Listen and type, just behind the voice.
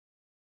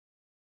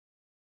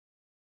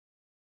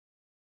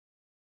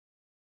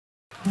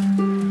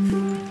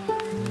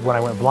When I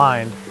went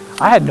blind,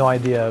 I had no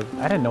idea,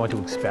 I didn't know what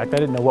to expect. I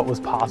didn't know what was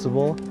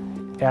possible.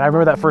 And I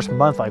remember that first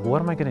month, like,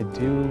 what am I gonna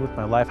do with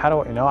my life? How do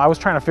I, I was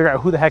trying to figure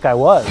out who the heck I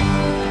was.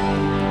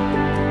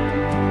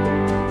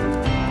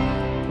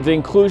 The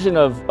inclusion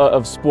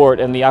of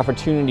sport and the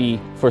opportunity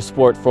for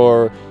sport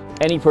for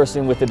any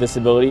person with a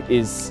disability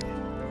is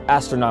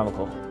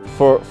astronomical.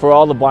 For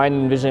all the blind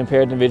and visually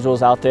impaired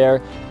individuals out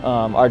there,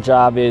 our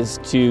job is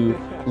to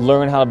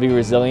learn how to be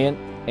resilient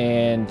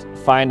and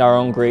find our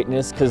own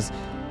greatness, because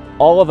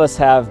all of us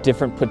have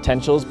different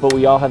potentials, but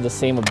we all have the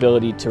same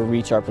ability to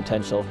reach our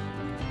potential.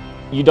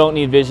 You don't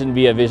need vision to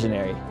be a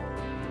visionary.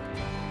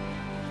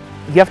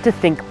 You have to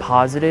think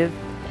positive.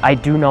 I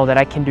do know that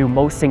I can do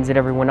most things that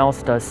everyone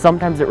else does.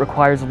 Sometimes it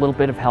requires a little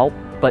bit of help,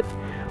 but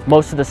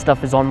most of the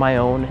stuff is on my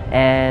own,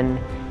 and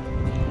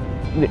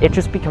it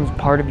just becomes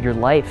part of your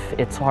life.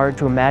 It's hard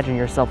to imagine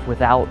yourself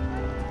without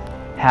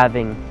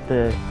having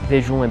the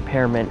visual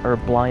impairment or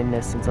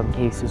blindness in some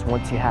cases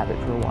once you have it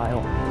for a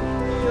while.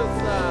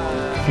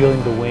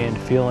 Feeling the wind,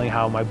 feeling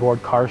how my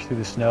board cars through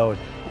the snow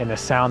and the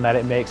sound that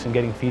it makes and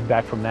getting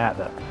feedback from that,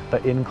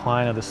 the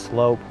incline of the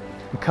slope.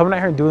 And coming out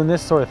here and doing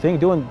this sort of thing,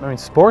 doing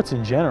sports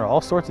in general,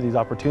 all sorts of these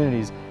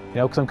opportunities,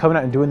 because I'm coming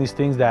out and doing these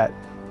things that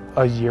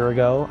a year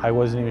ago I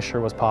wasn't even sure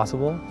was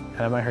possible,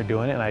 and I'm out here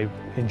doing it and I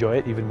enjoy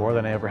it even more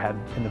than I ever had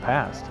in the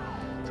past.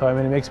 So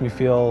it makes me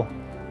feel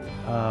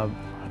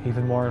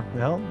even more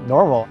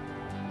normal.